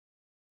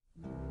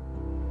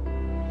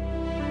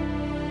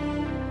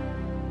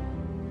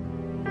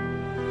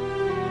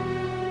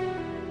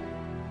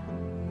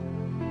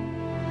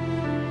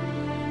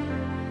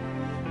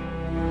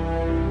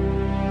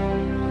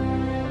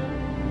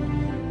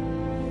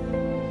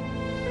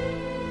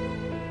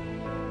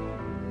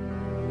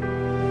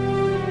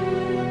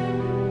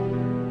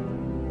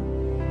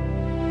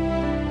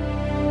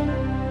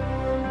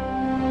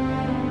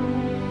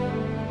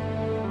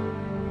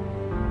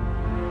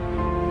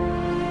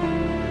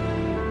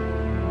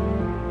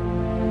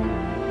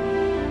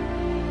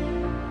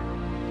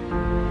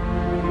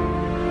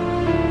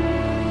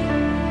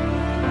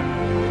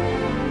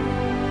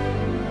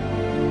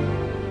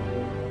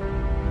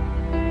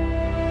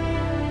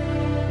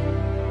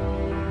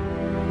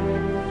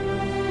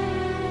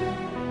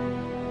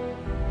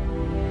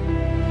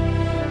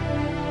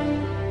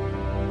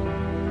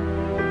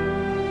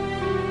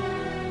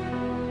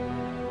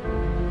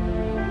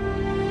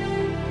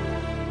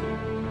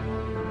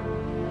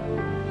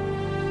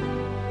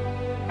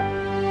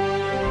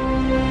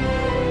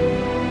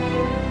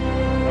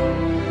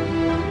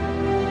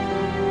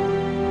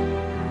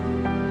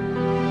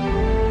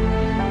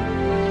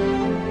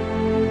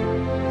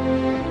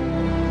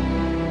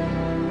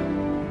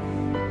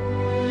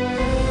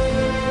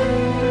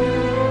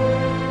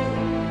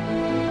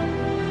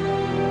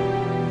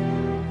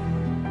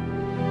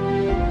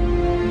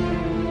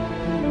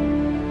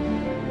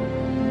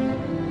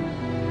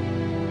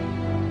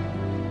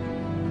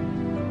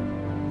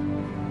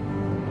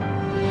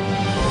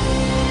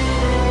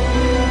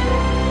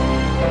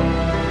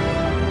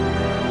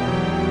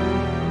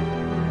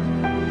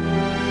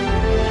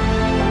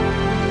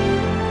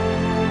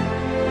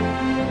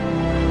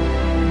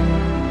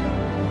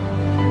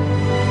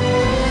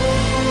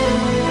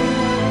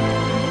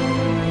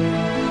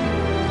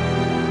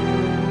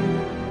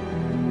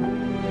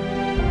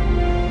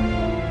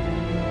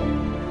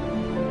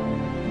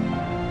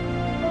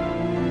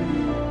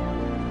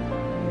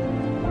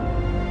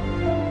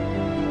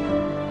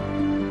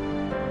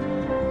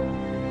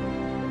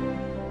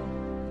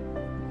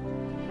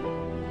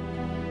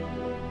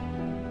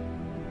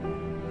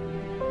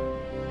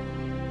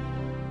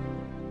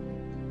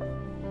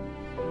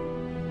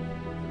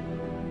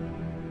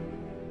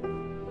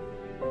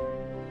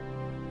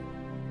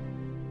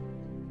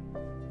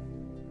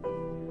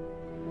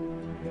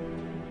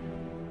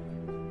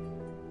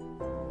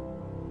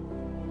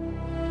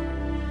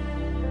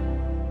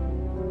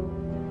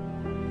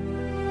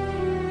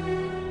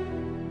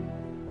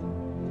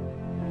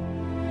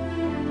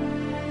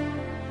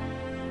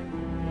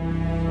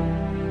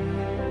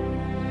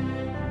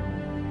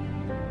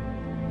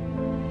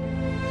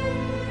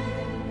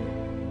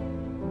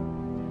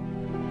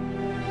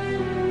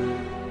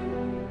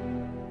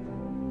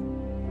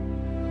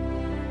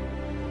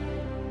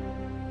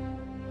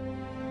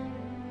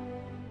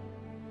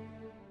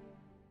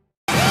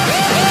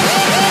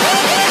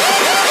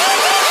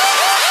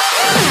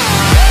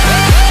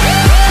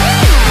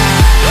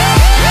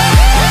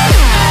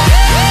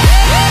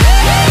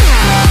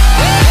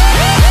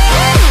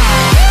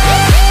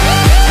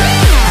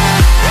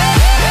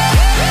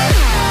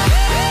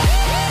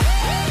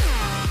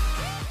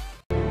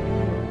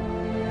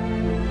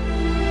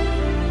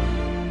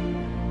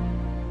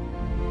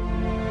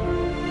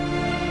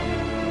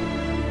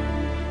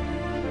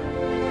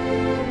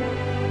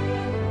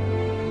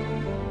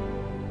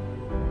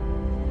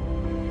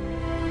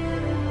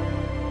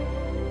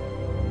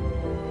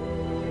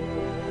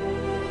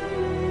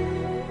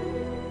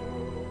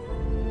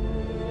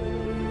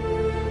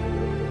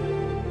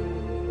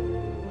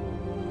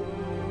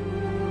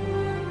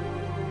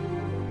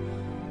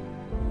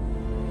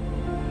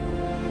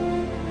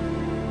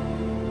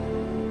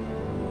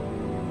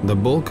The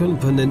Balkan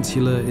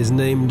Peninsula is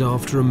named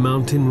after a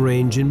mountain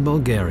range in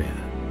Bulgaria.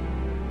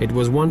 It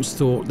was once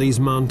thought these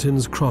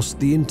mountains crossed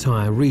the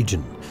entire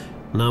region.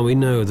 Now we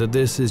know that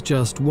this is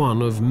just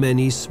one of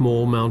many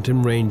small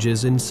mountain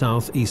ranges in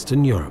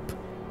southeastern Europe,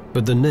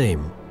 but the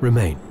name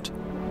remained.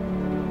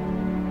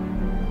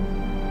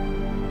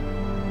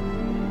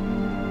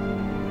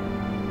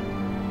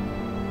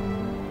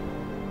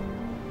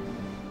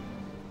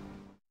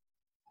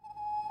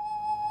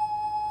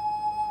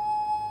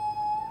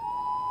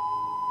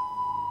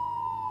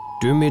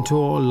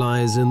 Dumitor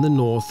lies in the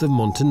north of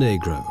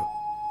Montenegro.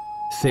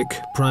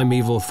 Thick,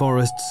 primeval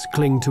forests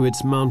cling to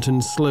its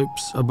mountain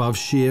slopes above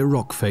sheer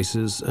rock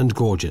faces and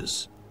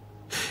gorges.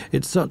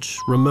 It's such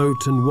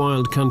remote and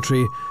wild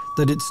country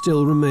that it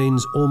still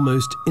remains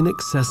almost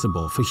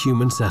inaccessible for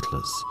human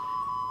settlers.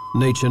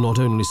 Nature not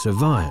only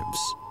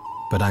survives,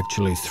 but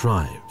actually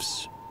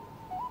thrives.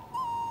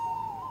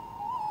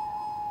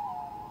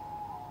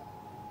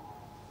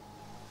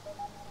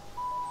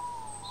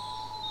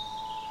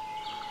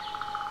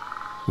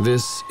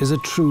 This is a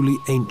truly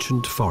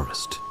ancient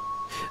forest.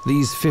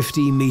 These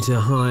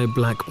 50-meter-high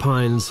black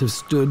pines have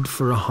stood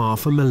for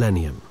half a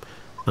millennium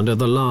and are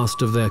the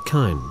last of their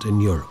kind in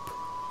Europe.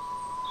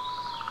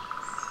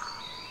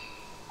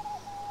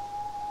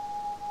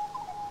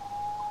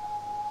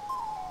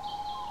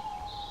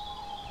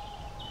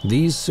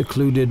 These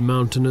secluded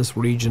mountainous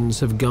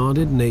regions have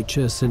guarded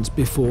nature since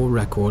before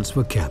records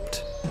were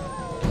kept.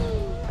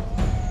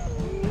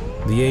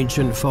 The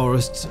ancient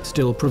forests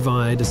still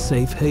provide a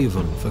safe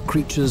haven for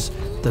creatures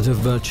that have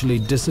virtually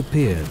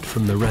disappeared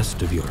from the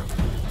rest of Europe.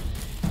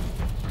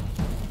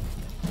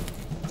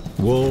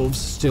 Wolves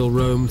still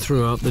roam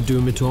throughout the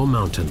Dumitor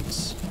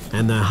Mountains,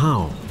 and their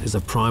howl is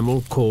a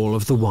primal call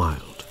of the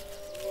wild.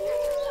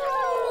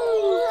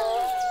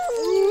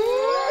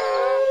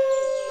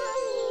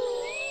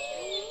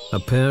 A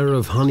pair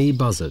of honey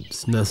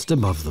buzzards nest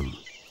above them.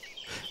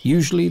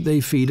 Usually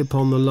they feed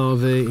upon the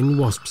larvae in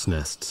wasps'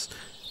 nests,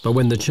 but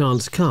when the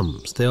chance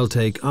comes, they'll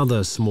take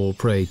other small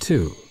prey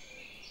too,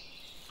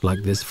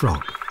 like this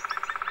frog.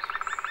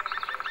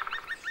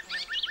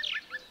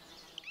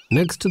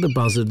 Next to the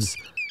buzzards,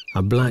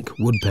 a black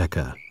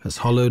woodpecker has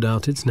hollowed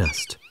out its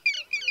nest.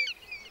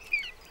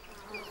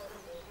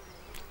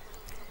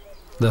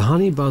 The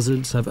honey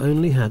buzzards have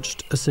only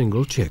hatched a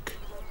single chick,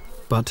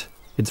 but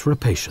it's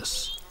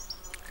rapacious.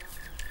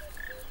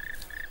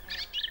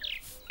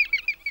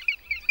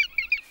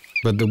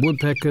 But the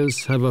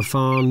woodpeckers have a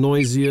far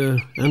noisier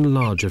and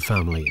larger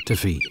family to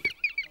feed.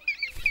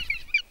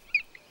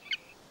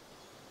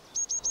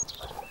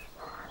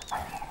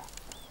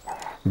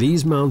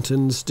 These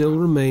mountains still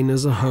remain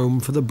as a home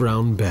for the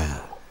brown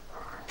bear.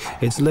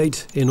 It's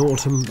late in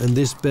autumn and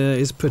this bear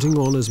is putting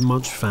on as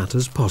much fat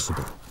as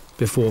possible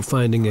before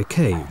finding a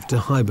cave to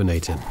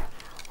hibernate in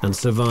and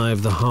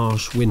survive the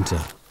harsh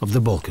winter of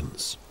the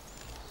Balkans.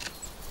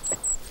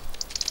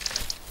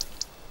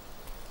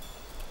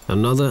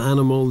 Another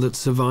animal that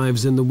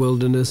survives in the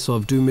wilderness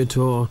of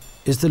Dumitor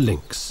is the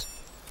lynx.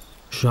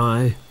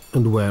 Shy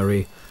and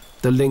wary,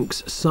 the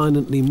lynx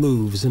silently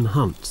moves and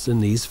hunts in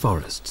these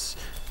forests,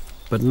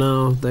 but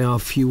now they are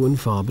few and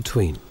far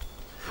between.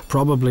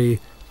 Probably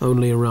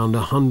only around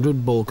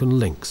 100 Balkan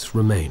lynx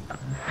remain.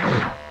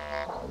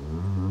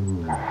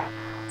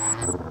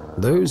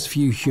 Those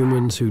few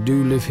humans who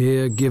do live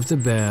here give the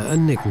bear a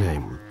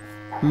nickname,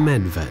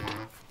 Medved,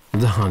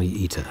 the honey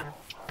eater.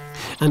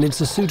 And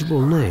it's a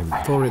suitable name,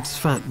 for its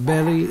fat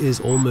belly is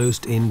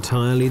almost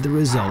entirely the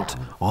result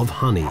of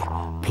honey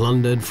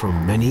plundered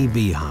from many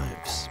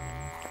beehives.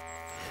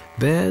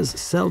 Bears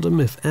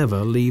seldom, if ever,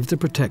 leave the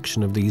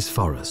protection of these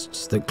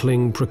forests that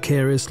cling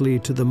precariously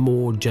to the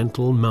more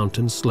gentle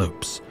mountain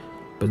slopes,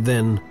 but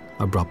then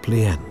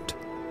abruptly end.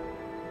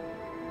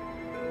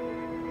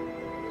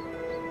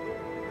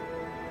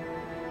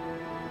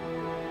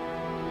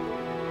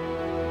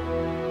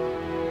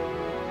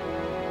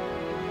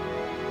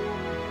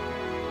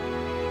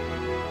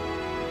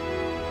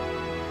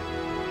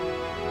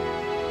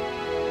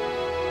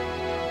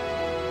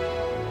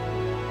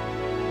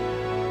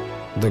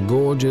 The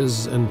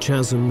gorges and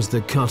chasms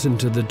that cut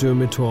into the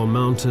Dumitor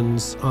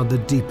Mountains are the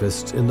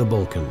deepest in the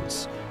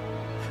Balkans.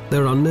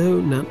 There are no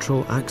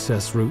natural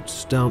access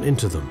routes down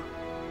into them,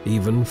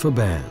 even for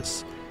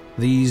bears.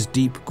 These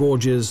deep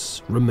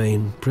gorges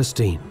remain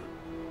pristine.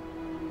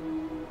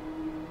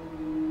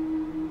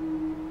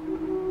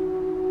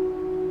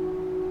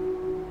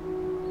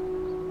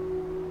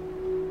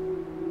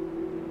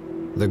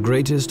 The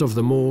greatest of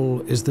them all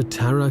is the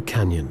Tara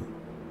Canyon,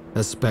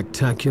 a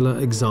spectacular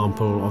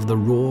example of the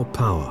raw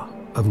power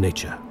of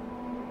nature.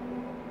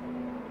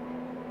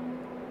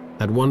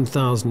 At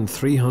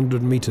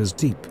 1,300 meters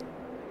deep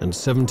and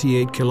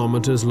 78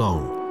 kilometers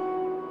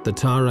long, the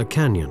Tara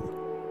Canyon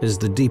is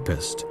the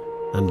deepest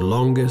and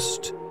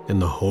longest in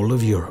the whole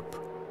of Europe.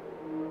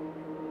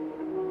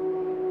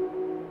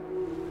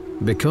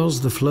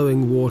 Because the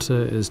flowing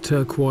water is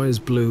turquoise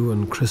blue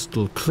and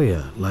crystal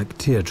clear like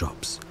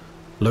teardrops,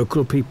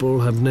 local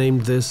people have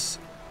named this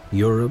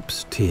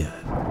Europe's Tear.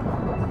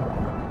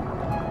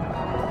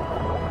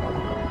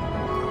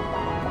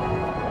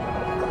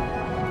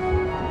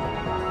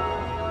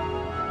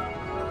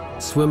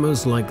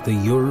 swimmers like the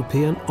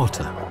European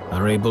otter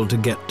are able to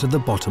get to the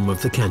bottom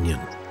of the canyon.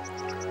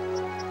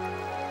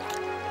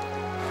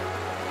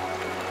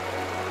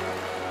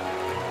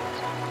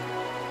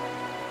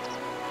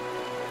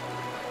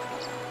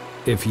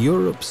 If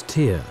Europe's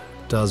tear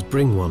does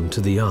bring one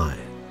to the eye,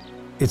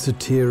 it's a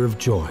tear of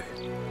joy.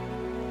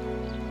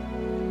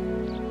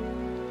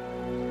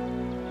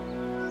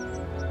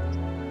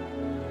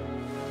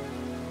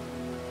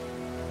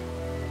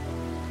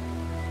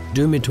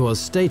 Dumitor's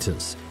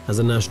status as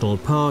a national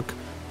park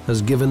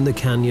has given the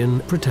canyon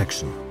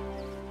protection.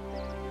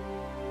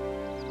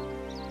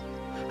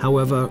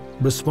 However,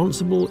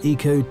 responsible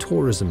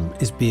eco-tourism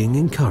is being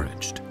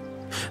encouraged.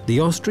 The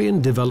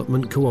Austrian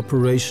Development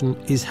Cooperation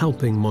is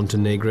helping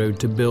Montenegro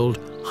to build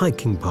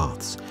hiking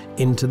paths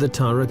into the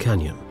Tara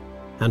Canyon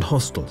and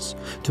hostels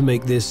to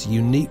make this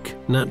unique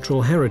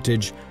natural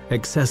heritage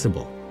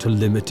accessible to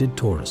limited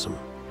tourism.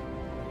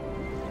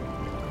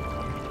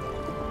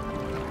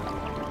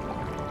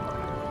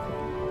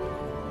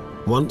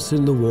 Once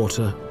in the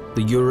water,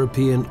 the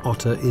European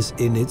otter is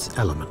in its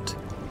element.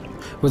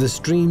 With a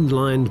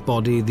streamlined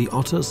body, the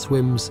otter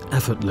swims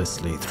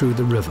effortlessly through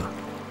the river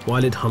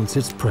while it hunts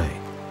its prey,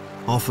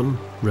 often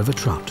river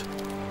trout.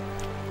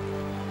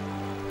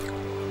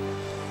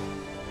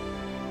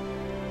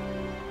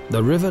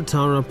 The River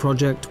Tara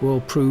project will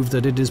prove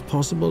that it is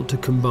possible to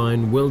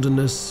combine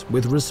wilderness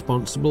with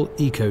responsible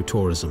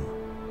ecotourism,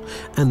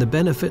 and the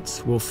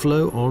benefits will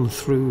flow on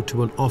through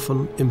to an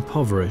often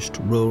impoverished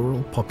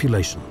rural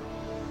population.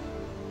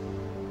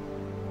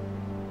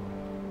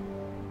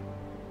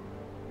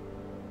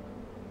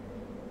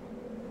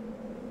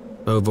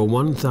 Over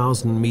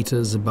 1,000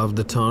 meters above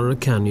the Tara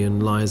Canyon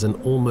lies an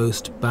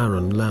almost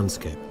barren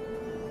landscape.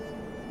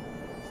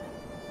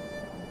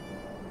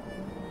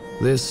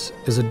 This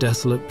is a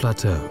desolate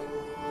plateau,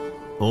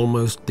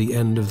 almost the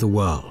end of the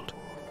world.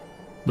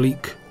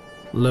 Bleak,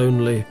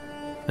 lonely,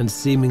 and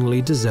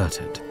seemingly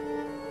deserted,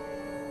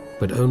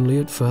 but only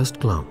at first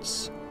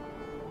glance.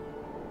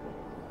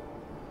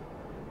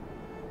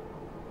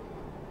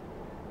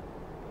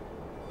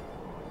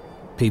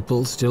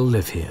 People still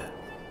live here,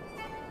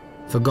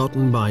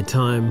 forgotten by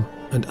time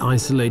and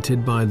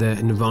isolated by their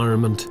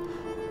environment,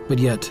 but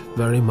yet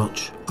very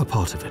much a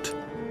part of it.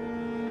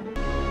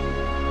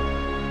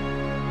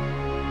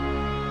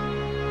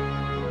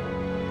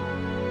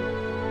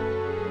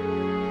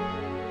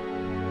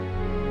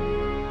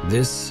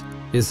 This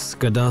is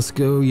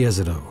Skardarsko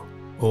Jezero,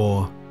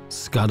 or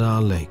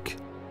Skadar Lake.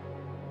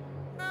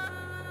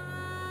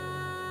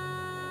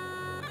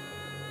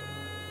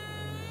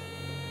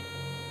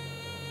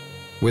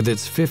 With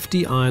its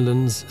 50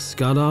 islands,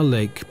 Skadar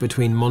Lake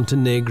between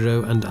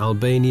Montenegro and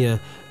Albania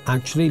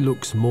actually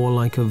looks more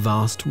like a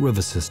vast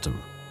river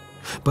system.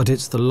 But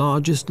it's the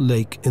largest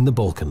lake in the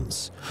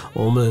Balkans,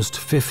 almost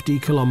 50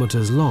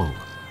 kilometers long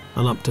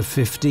and up to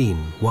 15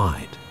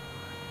 wide.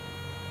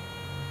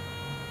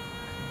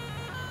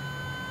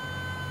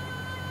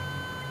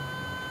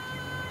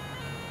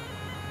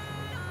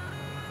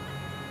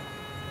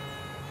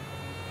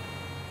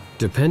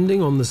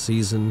 Depending on the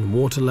season,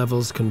 water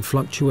levels can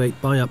fluctuate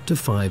by up to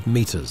 5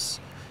 meters.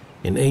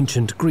 In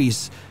ancient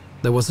Greece,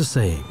 there was a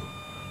saying,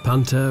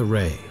 "Panta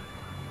rei."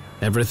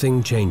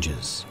 Everything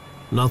changes.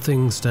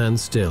 Nothing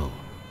stands still.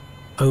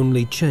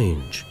 Only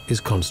change is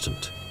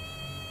constant.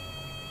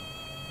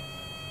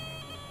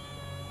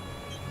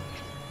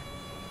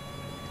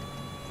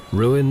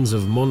 Ruins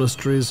of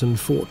monasteries and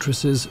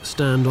fortresses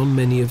stand on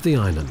many of the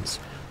islands,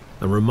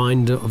 a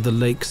reminder of the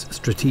lake's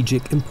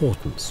strategic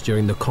importance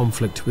during the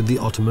conflict with the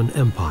Ottoman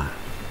Empire.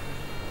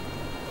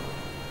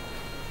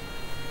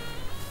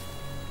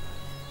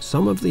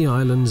 Some of the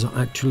islands are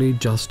actually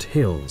just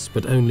hills,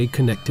 but only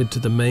connected to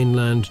the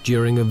mainland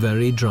during a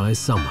very dry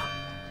summer.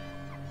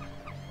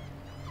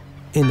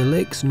 In the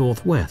lake's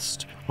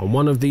northwest, on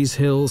one of these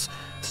hills,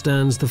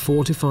 stands the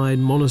fortified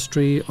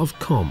monastery of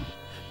Kom,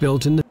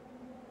 built in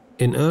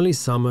early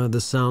summer.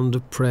 The sound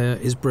of prayer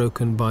is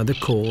broken by the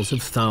calls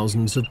of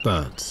thousands of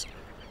birds.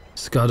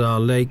 Skadar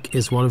Lake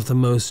is one of the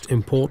most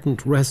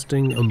important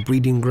resting and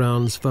breeding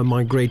grounds for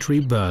migratory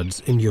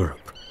birds in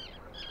Europe.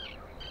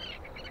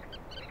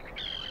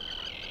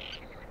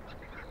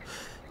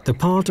 The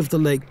part of the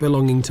lake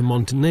belonging to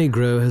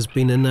Montenegro has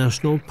been a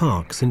national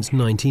park since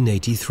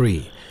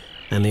 1983,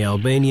 and the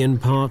Albanian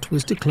part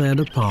was declared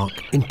a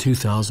park in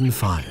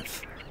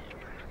 2005.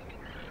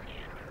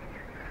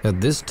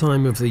 At this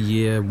time of the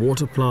year,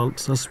 water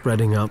plants are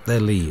spreading out their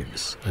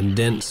leaves, and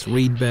dense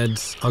reed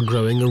beds are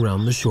growing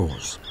around the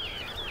shores.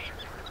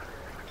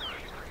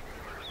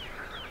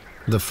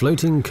 The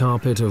floating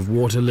carpet of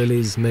water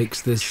lilies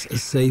makes this a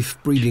safe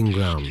breeding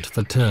ground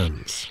for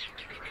terns.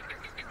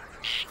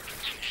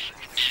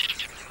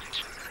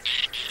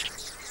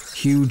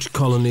 Huge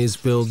colonies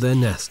build their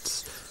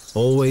nests,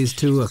 always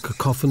to a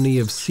cacophony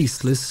of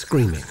ceaseless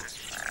screaming.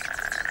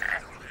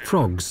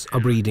 Frogs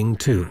are breeding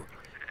too,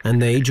 and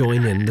they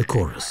join in the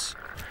chorus.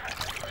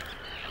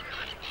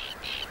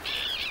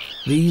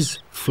 These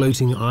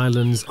floating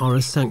islands are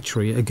a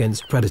sanctuary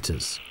against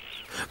predators.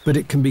 But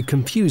it can be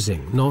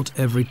confusing. Not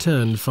every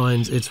tern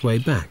finds its way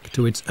back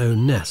to its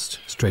own nest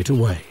straight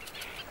away.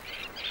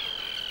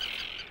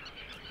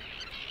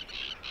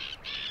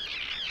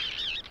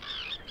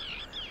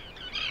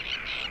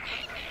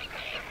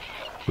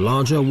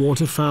 Larger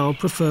waterfowl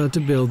prefer to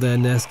build their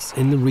nests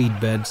in the reed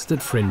beds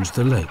that fringe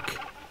the lake,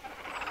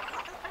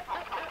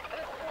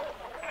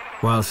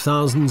 while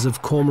thousands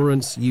of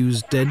cormorants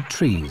use dead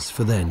trees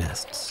for their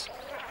nests.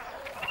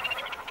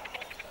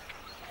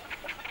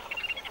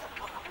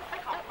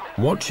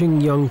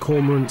 Watching young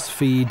cormorants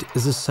feed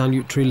is a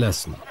salutary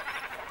lesson.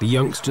 The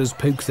youngsters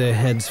poke their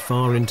heads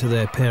far into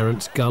their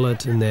parents'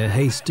 gullet in their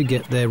haste to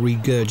get their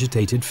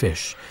regurgitated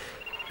fish.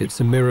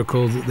 It's a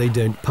miracle that they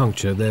don't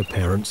puncture their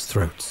parents'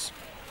 throats.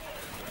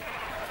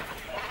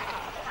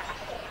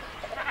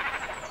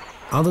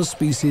 Other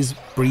species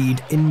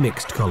breed in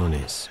mixed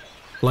colonies,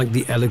 like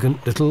the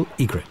elegant little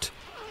egret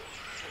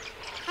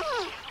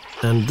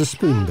and the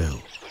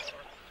spoonbill.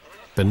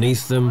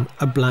 Beneath them,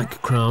 a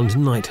black-crowned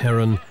night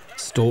heron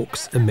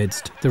stalks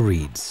amidst the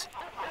reeds,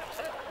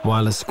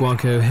 while a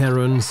squacco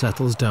heron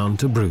settles down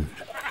to brood.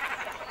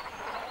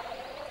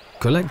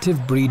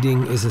 Collective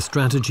breeding is a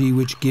strategy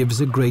which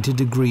gives a greater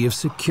degree of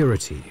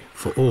security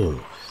for all,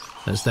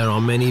 as there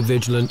are many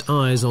vigilant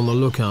eyes on the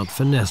lookout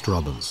for nest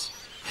robbers,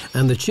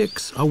 and the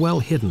chicks are well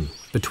hidden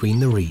between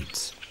the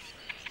reeds.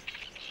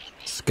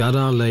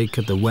 Skadar Lake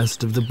at the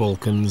west of the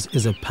Balkans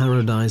is a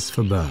paradise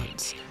for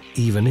birds,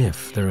 even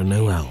if there are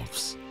no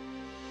elves.